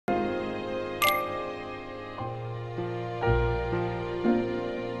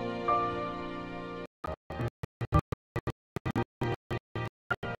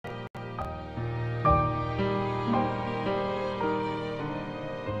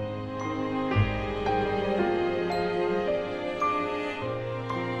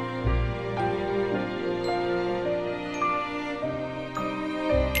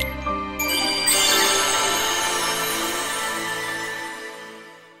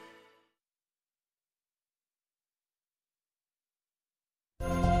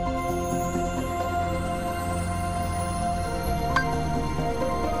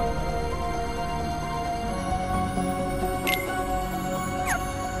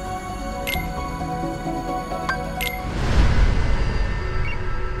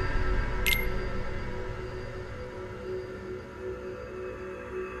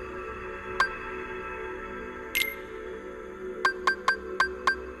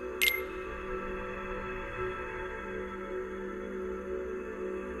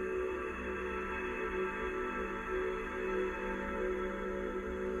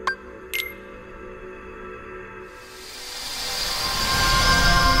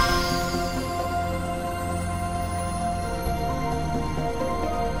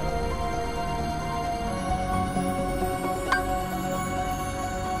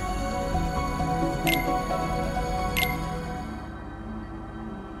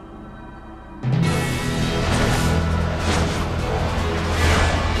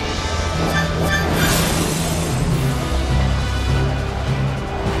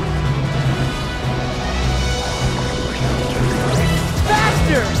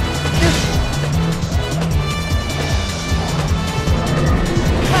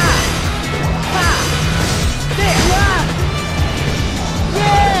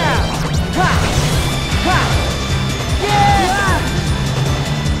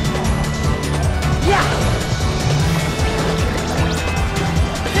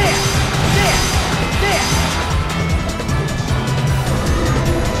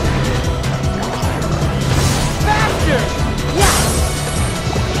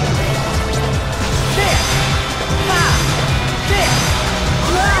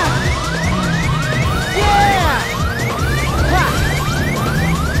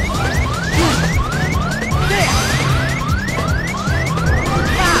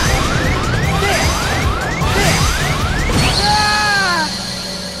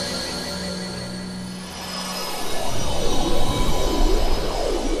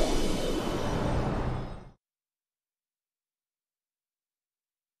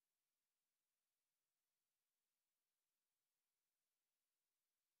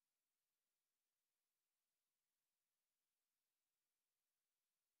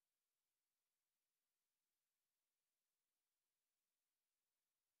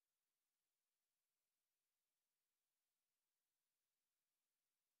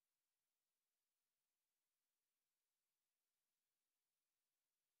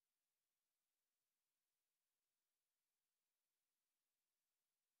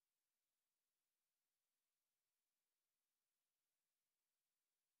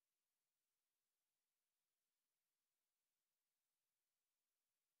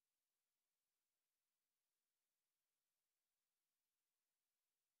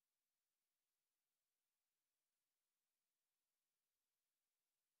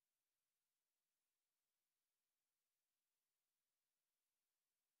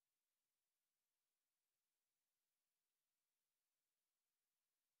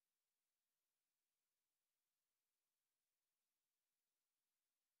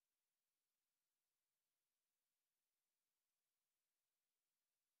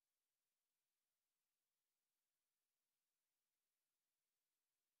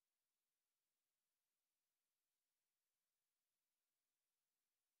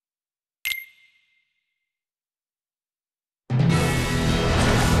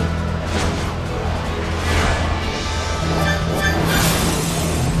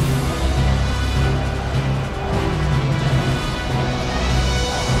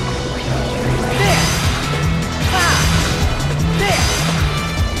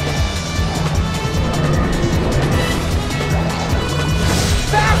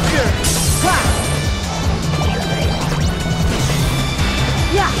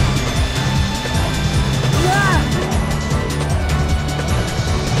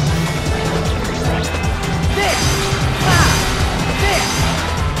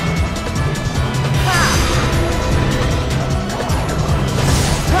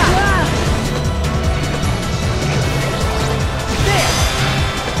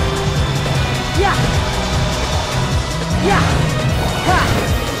Yeah! Ha!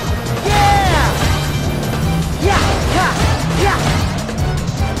 Yeah!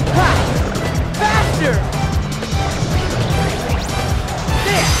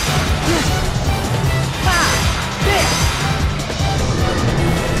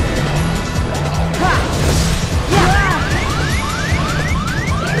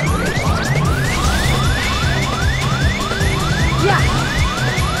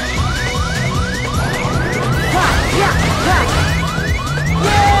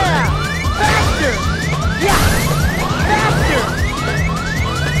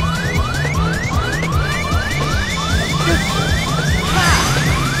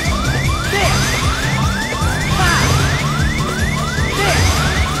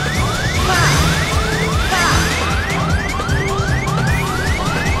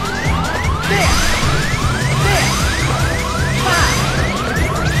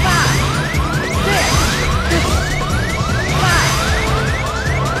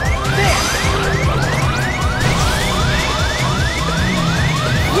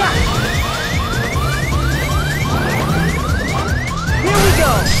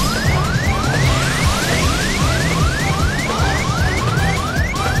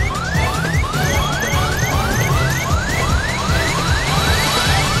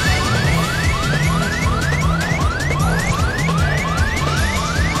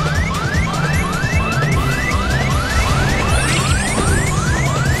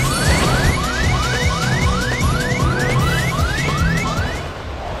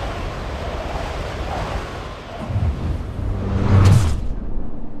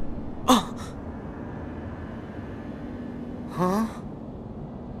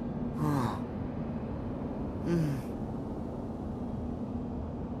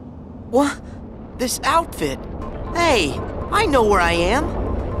 What? This outfit? Hey, I know where I am.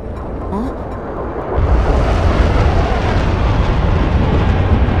 Huh?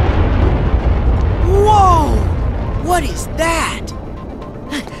 Whoa! What is that?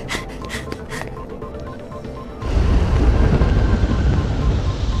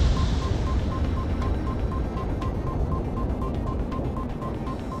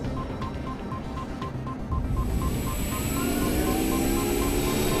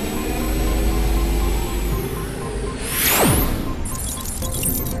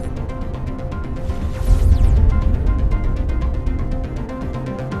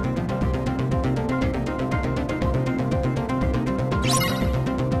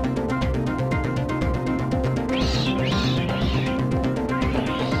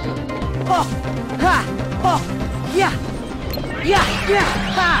 Oh, ha, oh, yeah, yeah, yeah,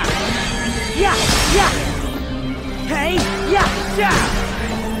 ha, yeah, yeah, hey, yeah, yeah,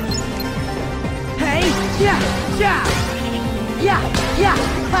 hey, yeah, yeah, yeah, yeah,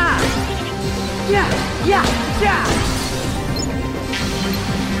 ha, yeah, yeah, yeah,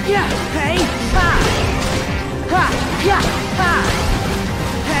 yeah, hey, ha, yeah, ha,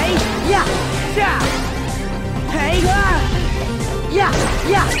 hey, yeah, yeah, hey, yeah,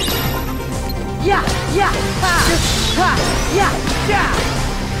 yeah. Yeah, yeah, ha, yeah, yeah,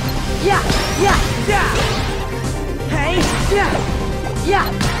 yeah, yeah, yeah. Hey, yeah, yeah,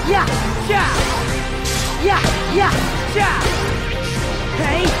 yeah, yeah, yeah, yeah, yeah.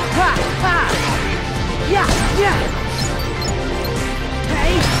 Hey, yeah, yeah.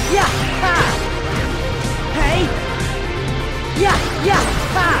 Hey, yeah, hey, yeah, yeah,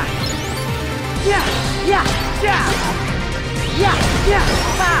 yeah, yeah, yeah, yeah, yeah, yeah.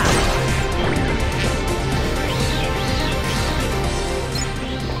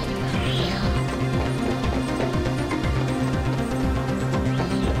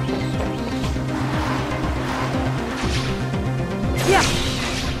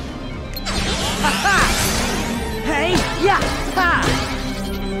 Ha-ha! Hey, yeah, ha!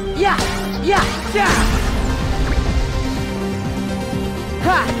 Yeah, yeah, yeah!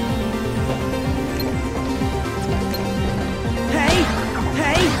 Ha! Hey,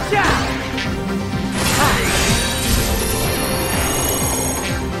 hey, yeah! Ha!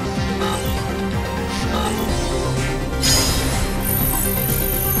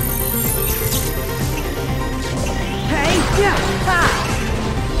 Hey, yeah, ha!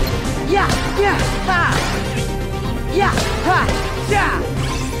 Yeah, yeah, ha! Yeah, ha, yeah!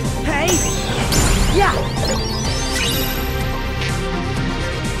 Hey, yeah!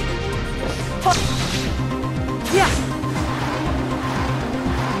 Ha! Yeah!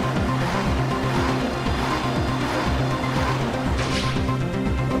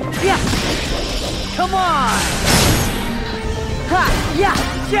 Yeah! Come on! Ha! Yeah!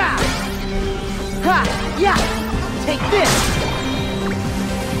 Yeah! Ha! Yeah! Take this!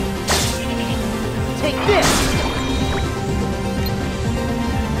 Take this!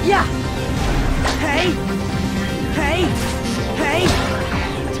 Yeah! Hey! Hey! Hey!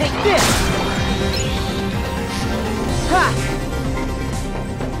 Take this! Ha!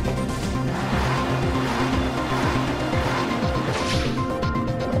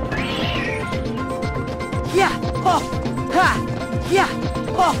 Yeah! Oh! Ha! Yeah!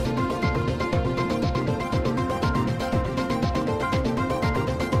 Oh!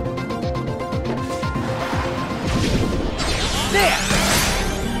 There!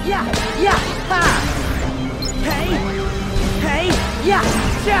 Yeah, yeah, ha! Hey, hey, yeah,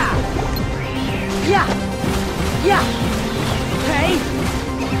 yeah! Yeah, yeah, hey!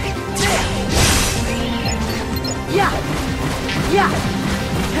 There! Yeah, yeah,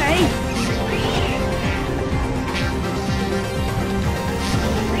 hey!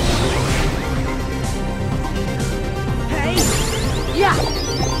 Hey! Yeah,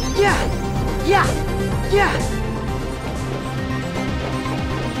 yeah, yeah, yeah!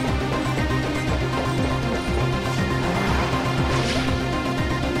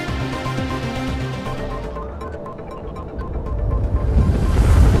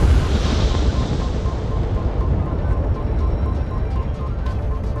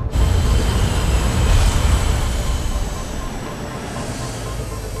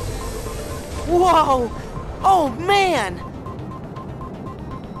 Whoa! Oh, man!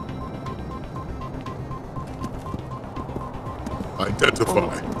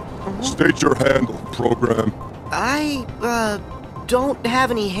 Identify. State your handle, program. I, don't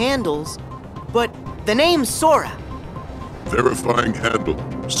have any handles, but the name's Sora. Verifying handle,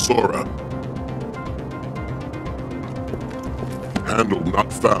 Sora. Handle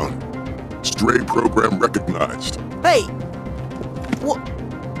not found. Stray program recognized. Hey!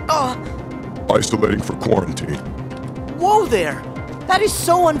 Isolating for quarantine. Whoa there! That is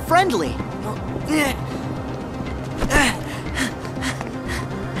so unfriendly!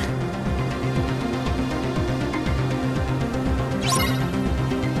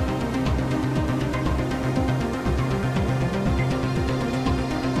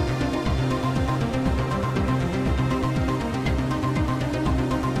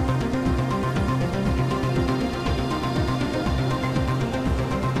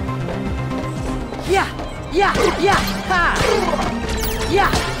 Yeah, ha!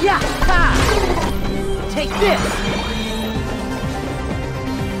 Yeah, ha! Take this!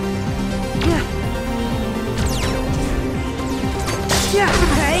 Yeah,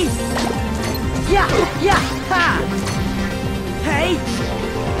 hey! Yeah, ha! Hey!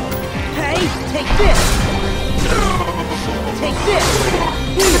 Hey, take this! Take this!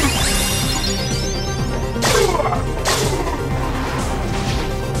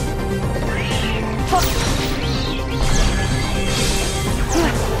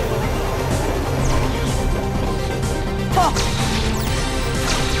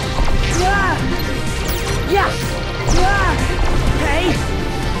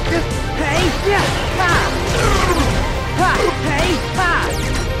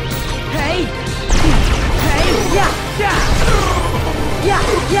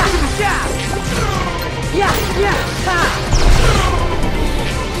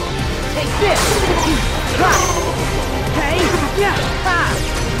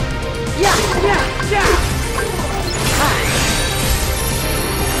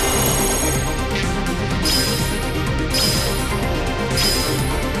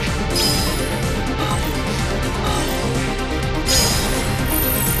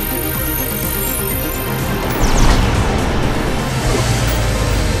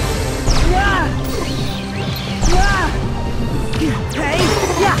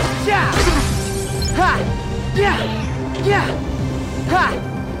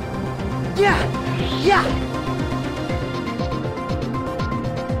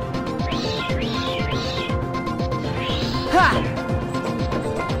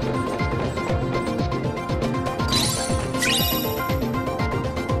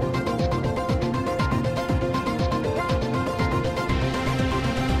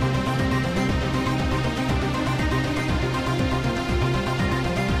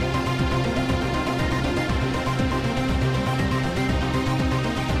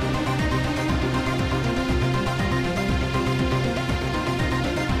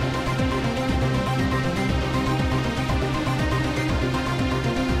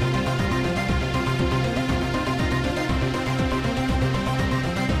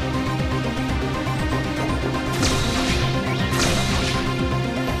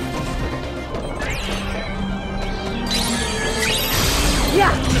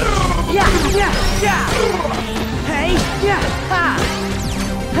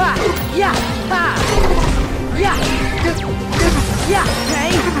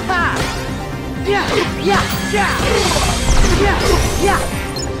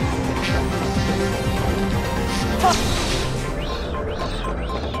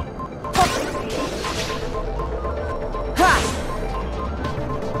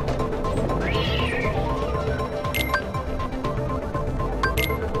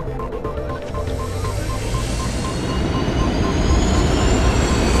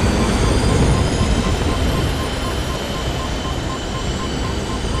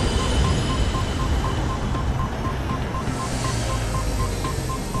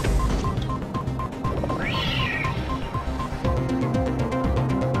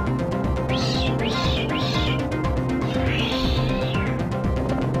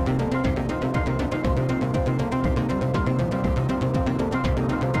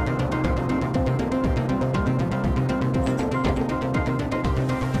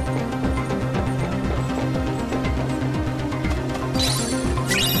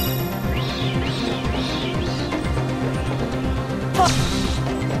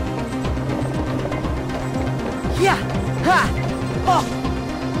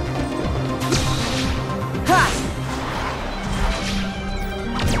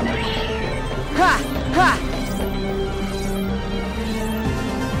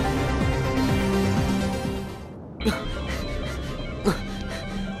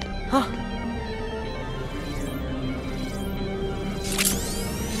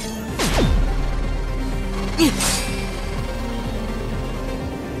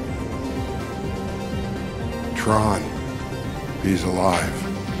 Tron. He's alive.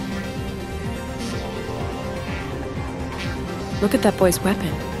 Look at that boy's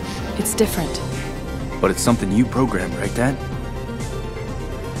weapon. It's different. But it's something you programmed, right, Dad?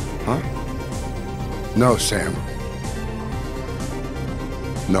 Huh? No, Sam.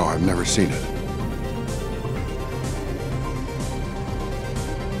 No, I've never seen it.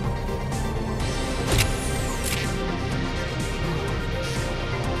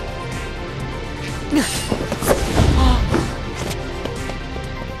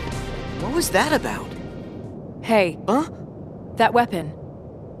 What was that about? Hey. Huh? That weapon.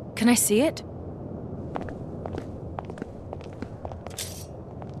 Can I see it?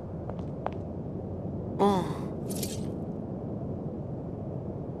 Oh.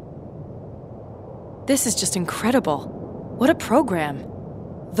 This is just incredible. What a program.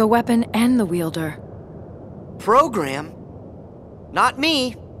 The weapon and the wielder. Program? Not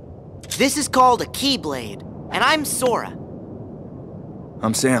me. This is called a Keyblade, and I'm Sora.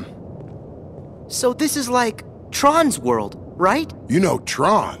 I'm Sam. So this is like Tron's world, right? You know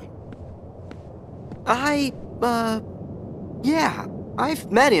Tron. Yeah,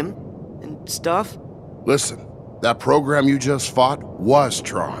 I've met him and stuff. Listen, that program you just fought was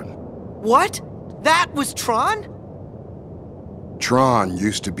Tron. What? That was Tron? Tron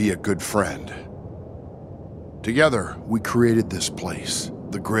used to be a good friend. Together, we created this place,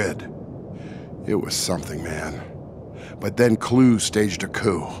 the Grid. It was something, man. But then Clue staged a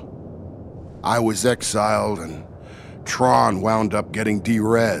coup. I was exiled, and Tron wound up getting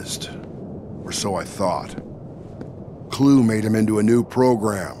de-rezzed. Or so I thought. Clue made him into a new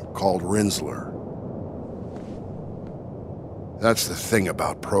program called Rinsler. That's the thing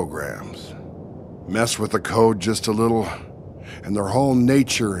about programs. Mess with the code just a little, and their whole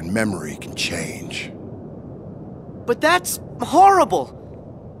nature and memory can change. But that's horrible!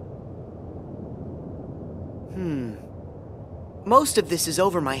 Most of this is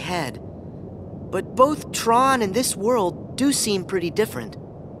over my head. But both Tron and this world do seem pretty different.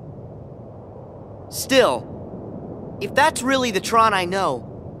 Still, if that's really the Tron I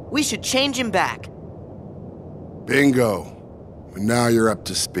know, we should change him back. Bingo. Now you're up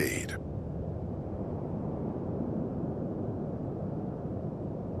to speed.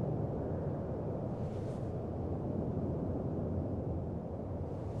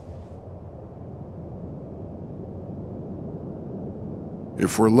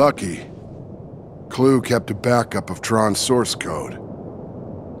 If we're lucky, Clue kept a backup of Tron's source code.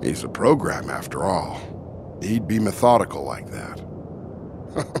 He's a program, after all. He'd be methodical like that.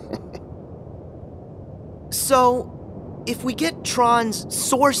 So, if we get Tron's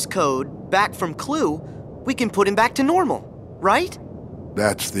source code back from Clue, we can put him back to normal, right?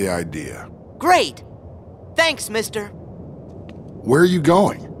 That's the idea. Great! Thanks, mister. Where are you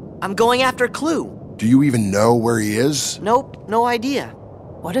going? I'm going after Clue. Do you even know where he is? Nope, no idea.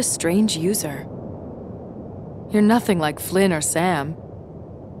 What a strange user. You're nothing like Flynn or Sam.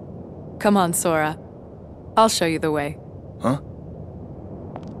 Come on, Sora. I'll show you the way. Huh?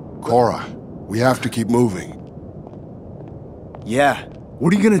 Cora, we have to keep moving. Yeah.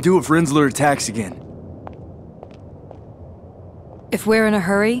 What are you gonna do if Rinsler attacks again? If we're in a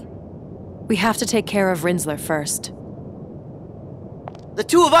hurry, we have to take care of Rinsler first. The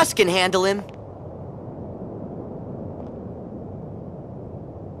two of us can handle him.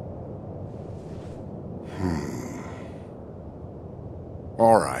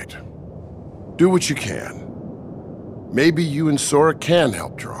 All right. Do what you can. Maybe you and Sora can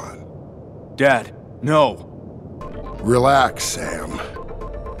help Tron. Dad, no. Relax, Sam.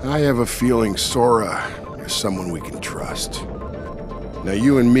 I have a feeling Sora is someone we can trust. Now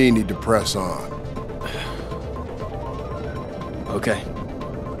you and me need to press on. Okay.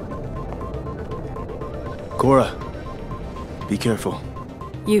 Cora, be careful.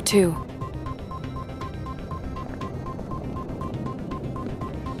 You too.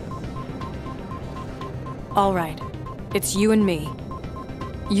 All right. It's you and me.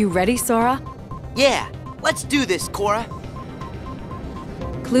 You ready, Sora? Yeah, let's do this, Cora.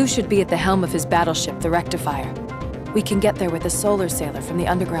 Clue should be at the helm of his battleship, the Rectifier. We can get there with a solar sailor from the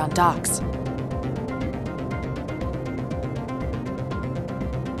underground docks.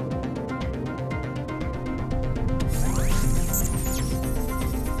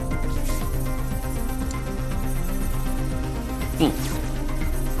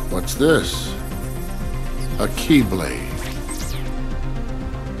 What's this? A Keyblade.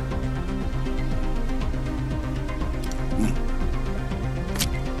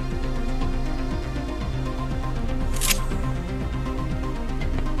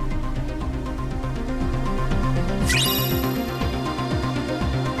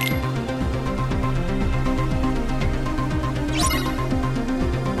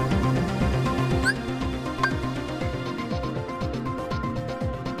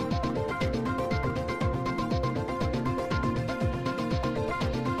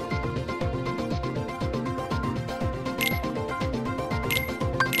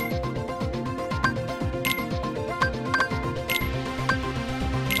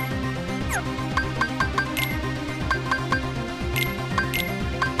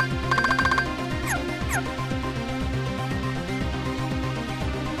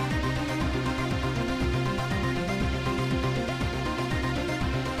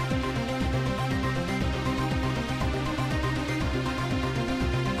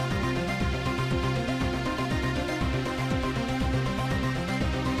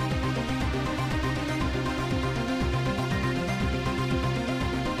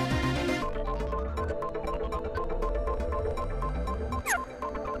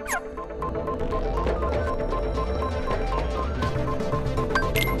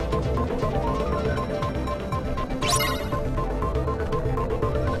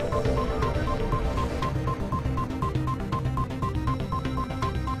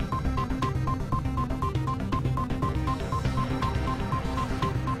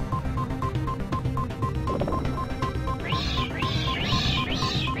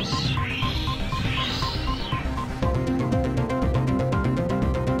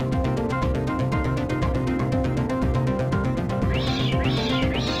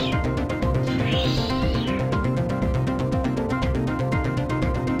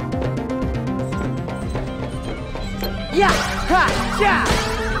 Yeah, ha, yeah.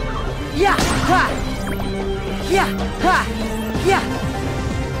 Yeah, ha. Yeah, ha. Yeah.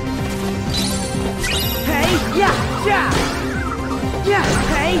 Hey, yeah, yeah. Yeah,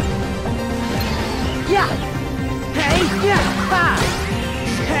 hey. Yeah. Hey, yeah, ha.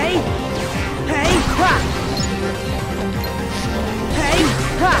 Hey. Hey, ha. Hey,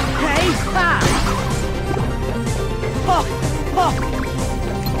 ha. Hey, ha. Oh, oh.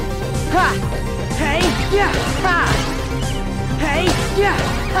 Ha. Hey, yeah, ha. Hey, yeah,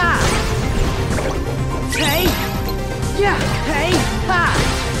 ha. Hey, yeah, hey, ha.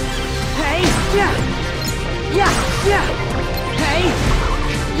 Hey, yeah. Yeah, yeah. Hey,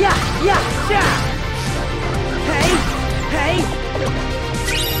 yeah, yeah, yeah. Hey, hey.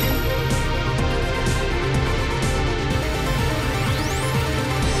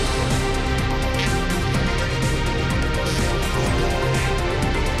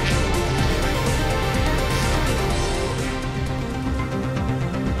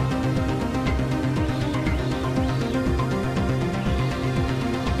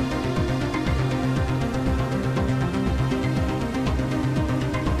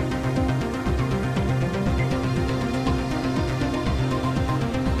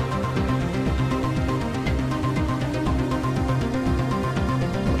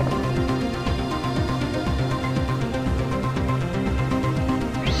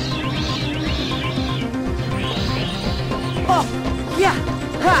 Oh, yeah,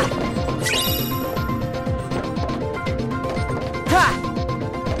 ha. Ha.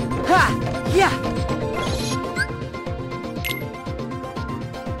 Ha, yeah.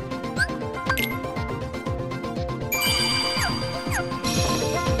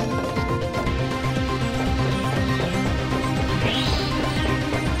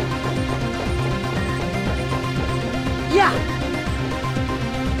 Yeah.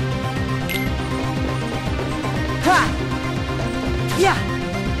 Ha. Yeah.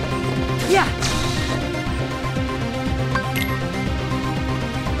 Yeah.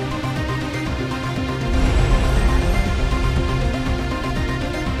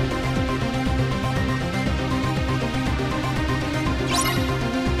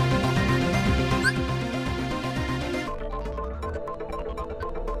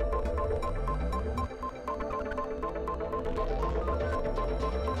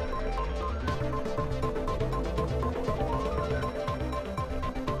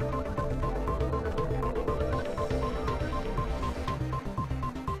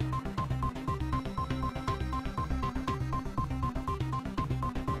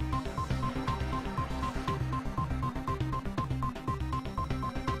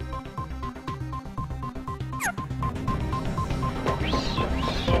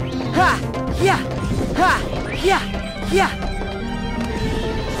 Ha! Yeah! Ha! Yeah! Yeah!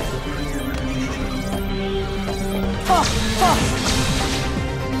 Oh! Oh!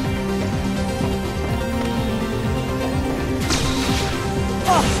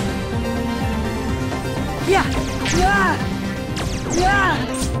 Oh! Yeah! Yeah! Yeah!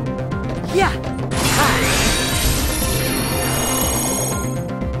 Yeah! Ha!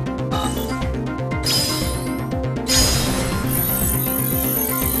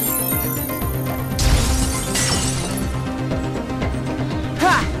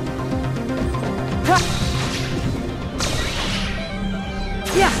 Ha! Ha!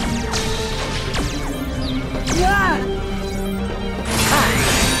 Yeah! Yeah! Ha!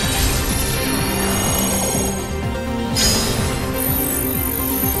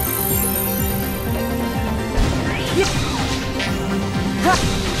 Yeah! Ha!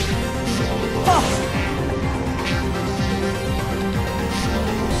 Oh!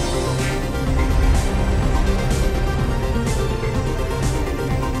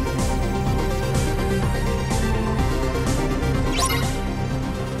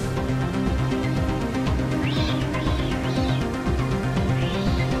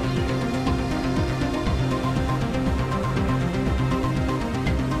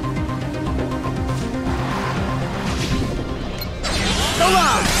 So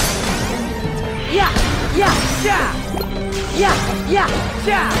long! Yeah! Yeah! Yeah! Yeah! Yeah!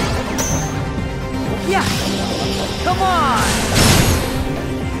 Yeah! Yeah! Come on!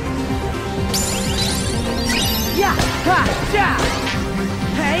 Yeah! Ha! Yeah!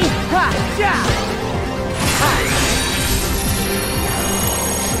 Hey! Ha! Yeah! Ha!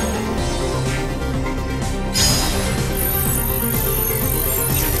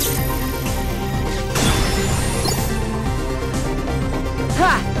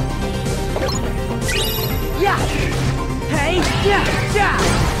 Ha! Yeah! Hey! Yeah! Yeah!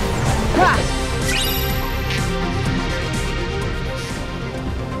 Ha!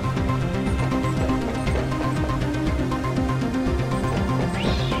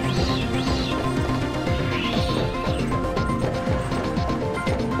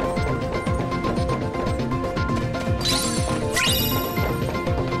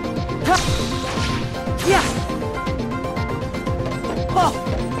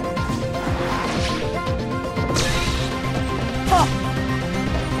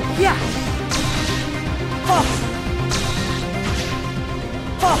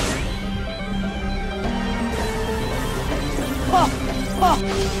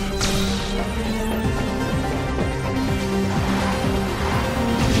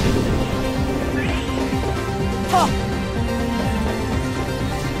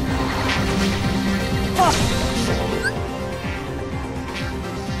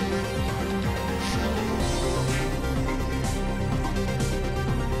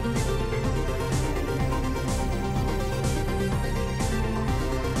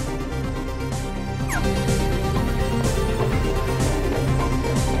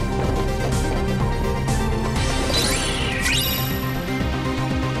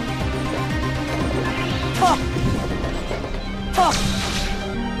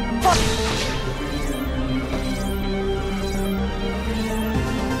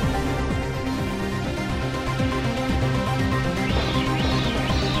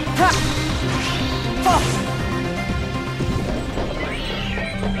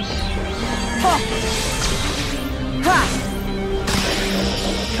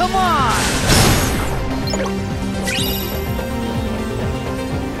 Come on!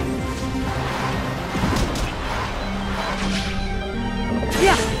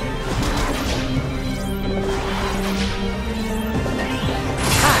 Yeah!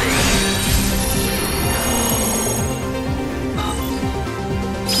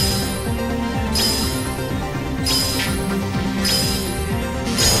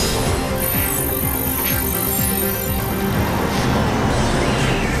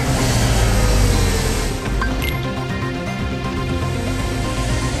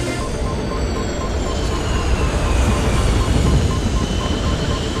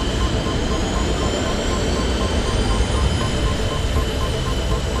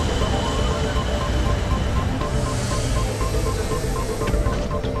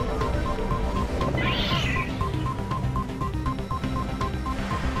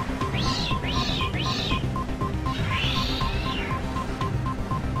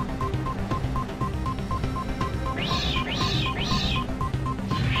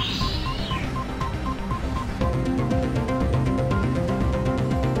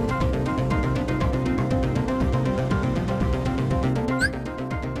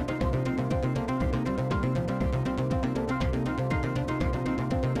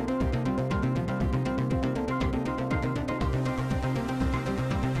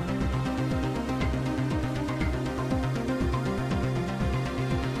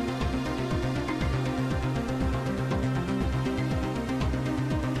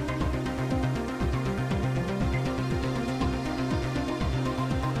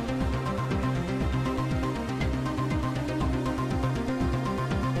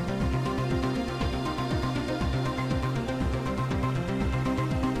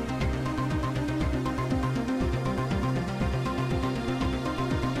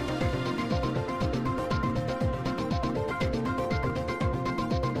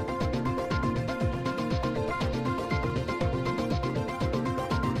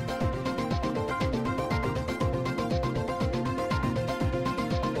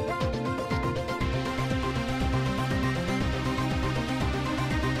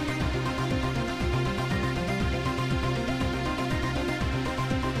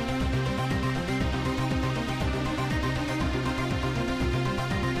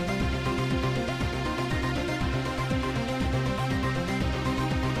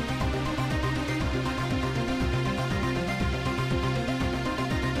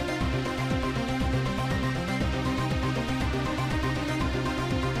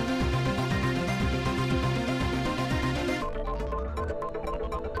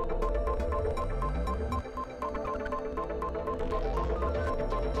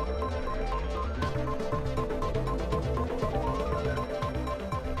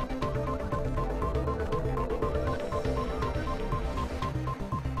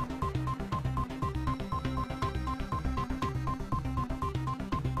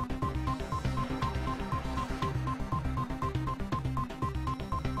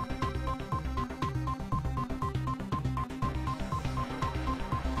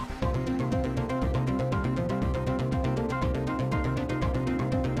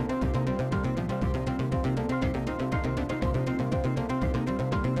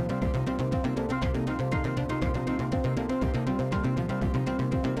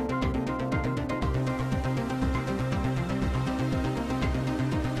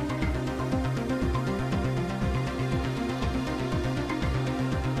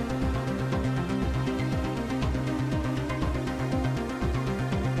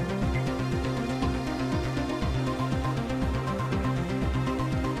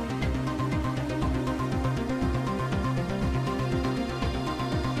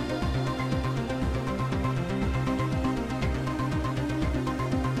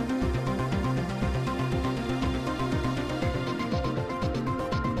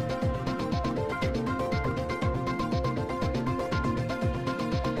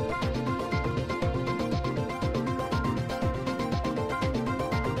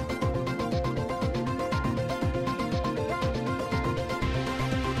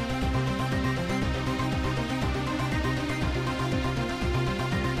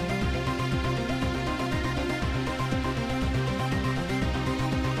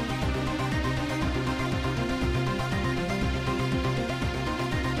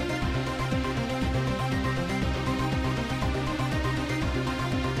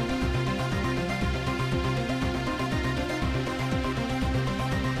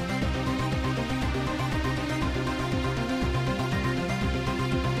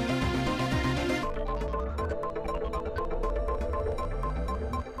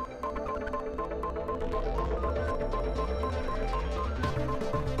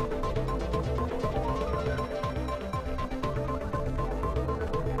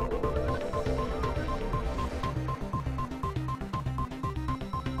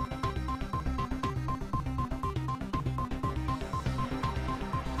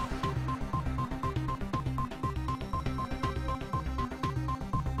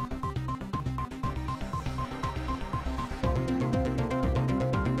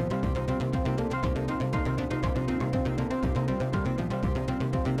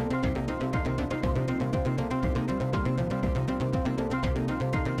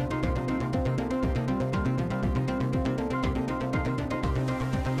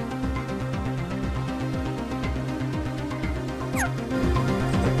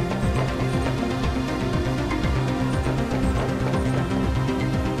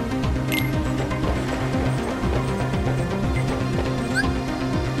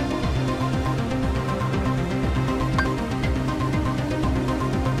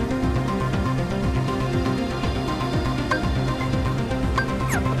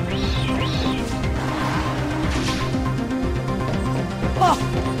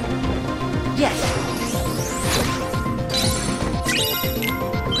 Yes.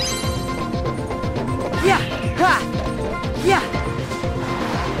 Yeah. Ha. Yeah.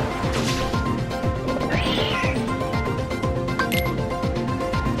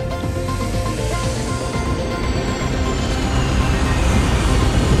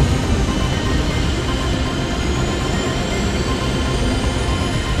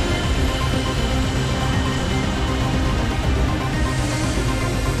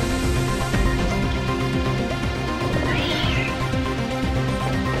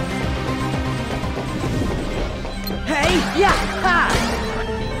 Yeah, ha!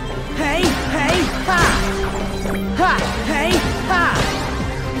 Hey, hey, ha! Ha, hey, ha!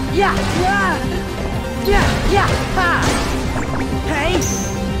 Yeah, yeah! Yeah, yeah, ha! Hey!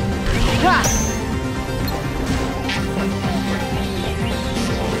 Ha!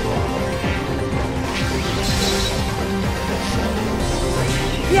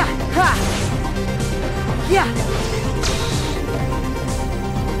 Yeah, ha! Yeah!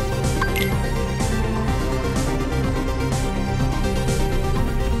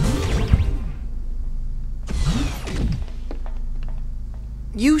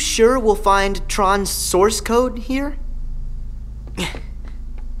 You sure we'll find Tron's source code here?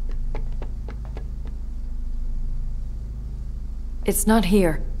 It's not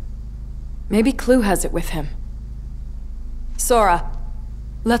here. Maybe Clue has it with him. Sora,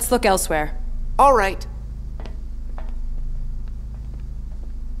 let's look elsewhere. All right.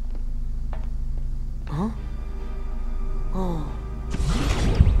 Huh? Oh.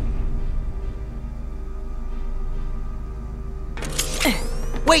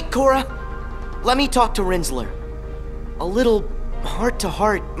 Wait, Cora! Let me talk to Rinsler. A little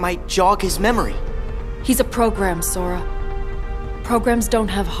heart-to-heart might jog his memory. He's a program, Sora. Programs don't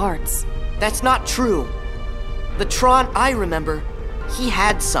have hearts. That's not true. The Tron I remember, he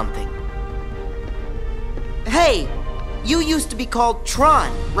had something. Hey! You used to be called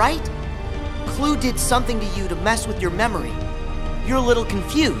Tron, right? Clue did something to you to mess with your memory. You're a little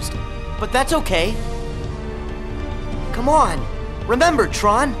confused, but that's okay. Come on. Remember,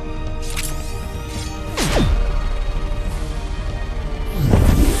 Tron?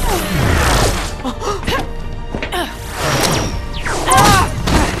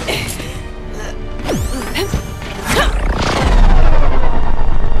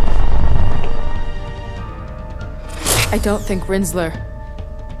 I don't think Rinsler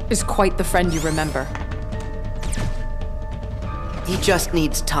is quite the friend you remember. He just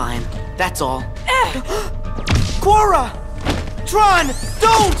needs time, that's all. Cora! Tron,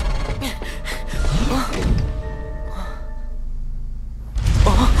 don't!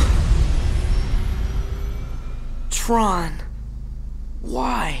 Tron,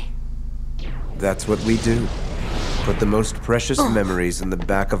 why? That's what we do. Put the most precious memories in the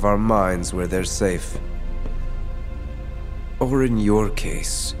back of our minds where they're safe. Or in your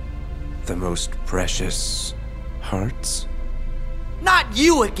case, the most precious hearts? Not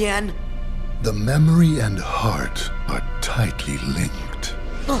you again! The memory and heart are tightly linked.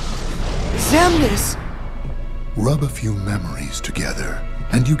 Xemnas! Rub a few memories together,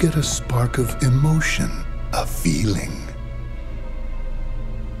 and you get a spark of emotion, a feeling.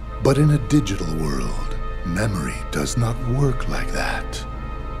 But in a digital world, memory does not work like that.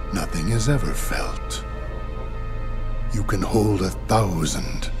 Nothing is ever felt. You can hold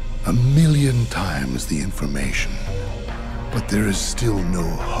 1,000, 1,000,000 times the information, but there is still no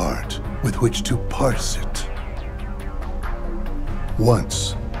heart with which to parse it.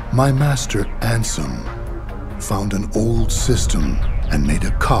 Once, my master Ansem found an old system and made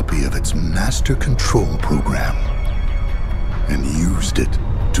a copy of its master control program, and used it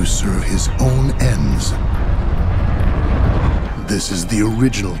to serve his own ends. This is the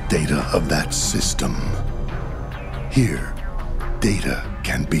original data of that system. Here, data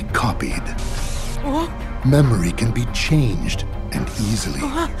can be copied. Memory can be changed and easily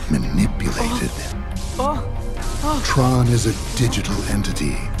manipulated. Tron is a digital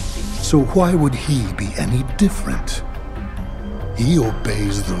entity, so why would he be any different? He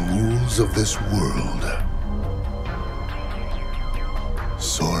obeys the rules of this world.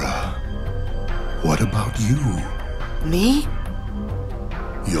 Sora, what about you? Me?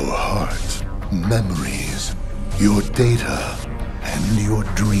 Your heart, memories, your data, and your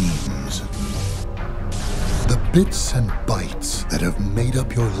dreams. The bits and bytes that have made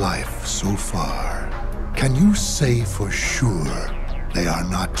up your life so far. Can you say for sure they are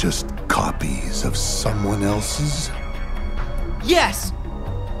not just copies of someone else's? Yes!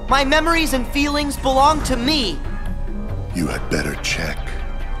 My memories and feelings belong to me! You had better check.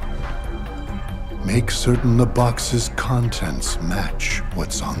 Make certain the box's contents match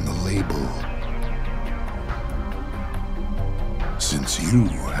what's on the label. Since you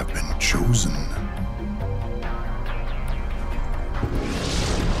have been chosen.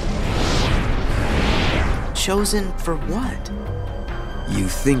 Chosen for what? You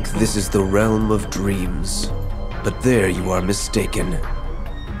think this is the realm of dreams, but there you are mistaken.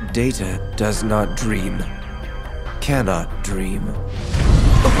 Data does not dream, cannot dream.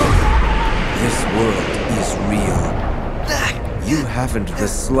 This world is real. You haven't the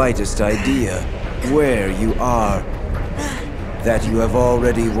slightest idea where you are, that you have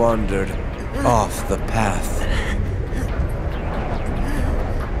already wandered off the path.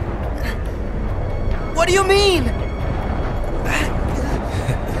 What do you mean?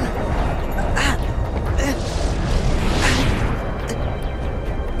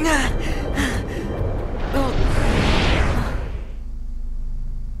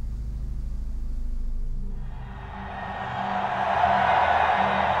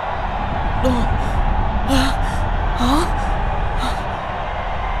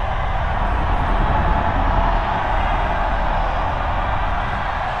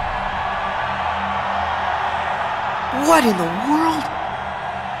 What in the world?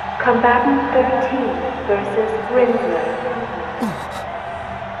 Combatant 13 versus Rinsler.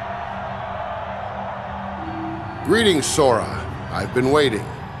 Greetings, Sora. I've been waiting.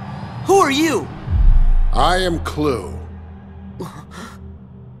 Who are you? I am Clue.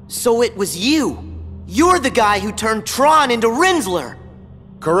 So it was you. You're the guy who turned Tron into Rinsler.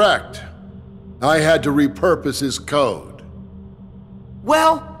 Correct. I had to repurpose his code.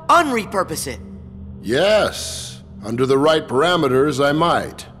 Well, unrepurpose it. Yes. Under the right parameters, I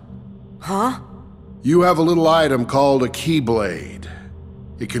might. Huh? You have a little item called a Keyblade.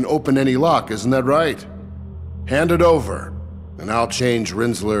 It can open any lock, isn't that right? Hand it over, and I'll change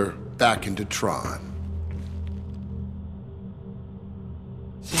Rinsler back into Tron.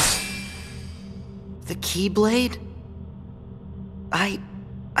 The Keyblade? I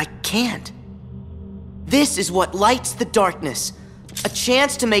can't. This is what lights the darkness. A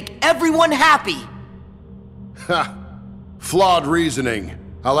chance to make everyone happy. Ha! Flawed reasoning.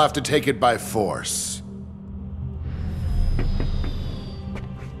 I'll have to take it by force.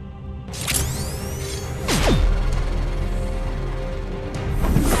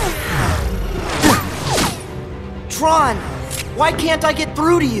 Tron! Why can't I get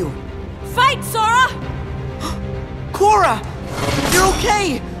through to you? Fight, Sora! Cora! You're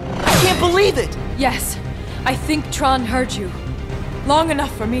okay! I can't believe it! Yes, I think Tron heard you. Long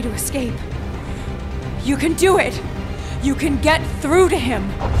enough for me to escape. You can do it! You can get through to him!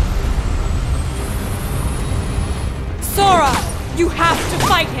 Sora! You have to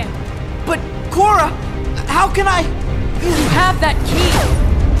fight him! But, Cora, how can I... You have that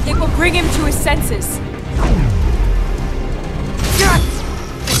key! It will bring him to his senses.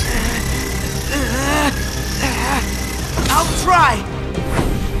 I'll try!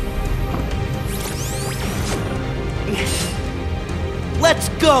 Let's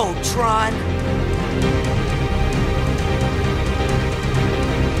go, Tron!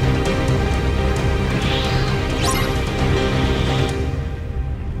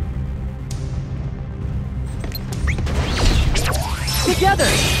 Together!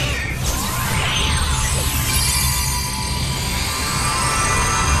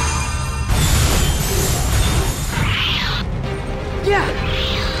 Yeah!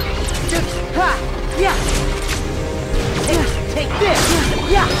 Ha! Yeah! Take this!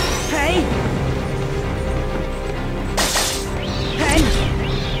 Yeah! Hey! Hey!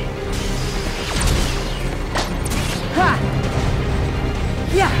 Ha!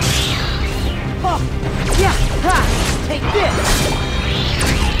 Yeah! Oh! Yeah! Ha! Take this!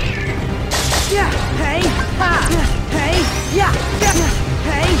 Yeah! Hey! Ha! Hey! Yeah! Yeah!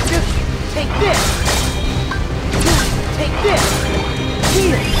 Hey! Take this! Take this!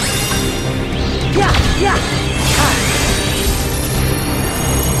 Here! Yeah! Yeah! Ha!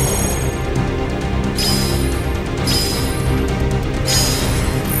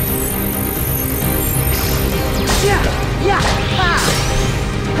 Yeah! Yeah! Ha!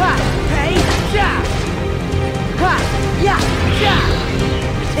 Ha! Hey! Yeah! Ha! Yeah! Yeah!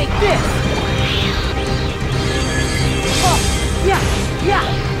 Take this! Oh! Yeah! Yeah!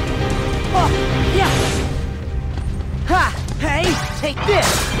 Oh! Yeah! Ha! Hey! Take this!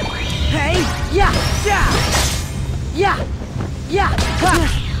 Hey! Yeah! Yeah! Yeah! Yeah! Ha!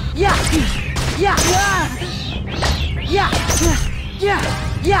 Yeah! Yeah! Yeah! Yeah!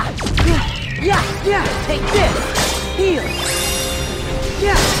 Yeah! Yeah! Yeah! Take this! Heal!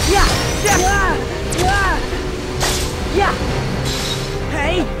 Yeah! Yeah! Yeah! Yeah!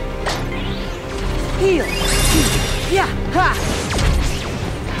 Hey! Heal! Yeah! Ha!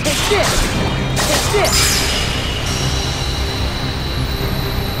 Take this! Take this!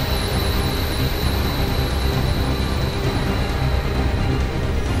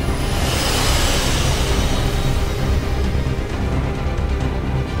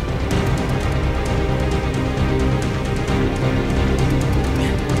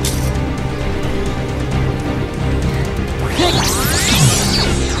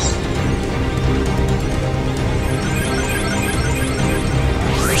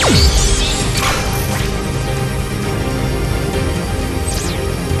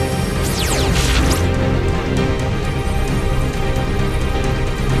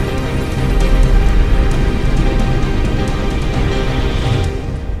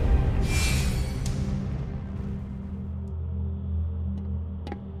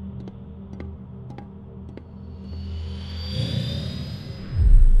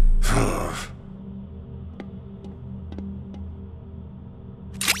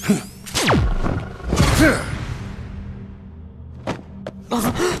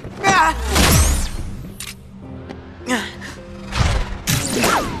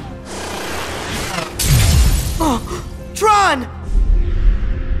 Tron!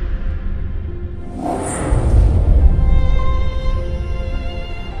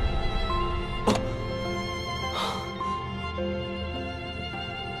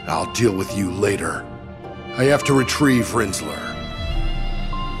 I'll deal with you later. I have to retrieve Rinzler.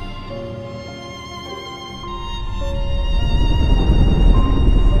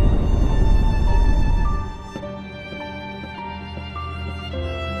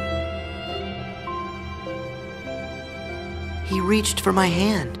 He reached for my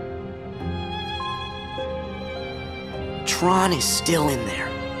hand. Tron is still in there.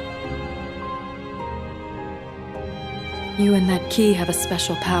 You and that key have a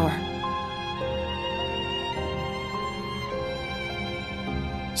special power.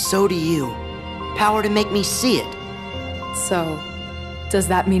 So do you. Power to make me see it. So, does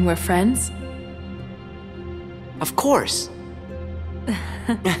that mean we're friends? Of course.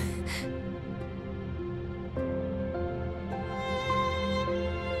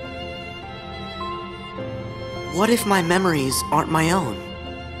 What if my memories aren't my own?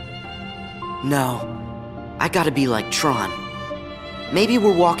 No, I gotta be like Tron. Maybe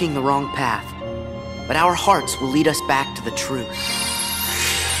we're walking the wrong path, but our hearts will lead us back to the truth.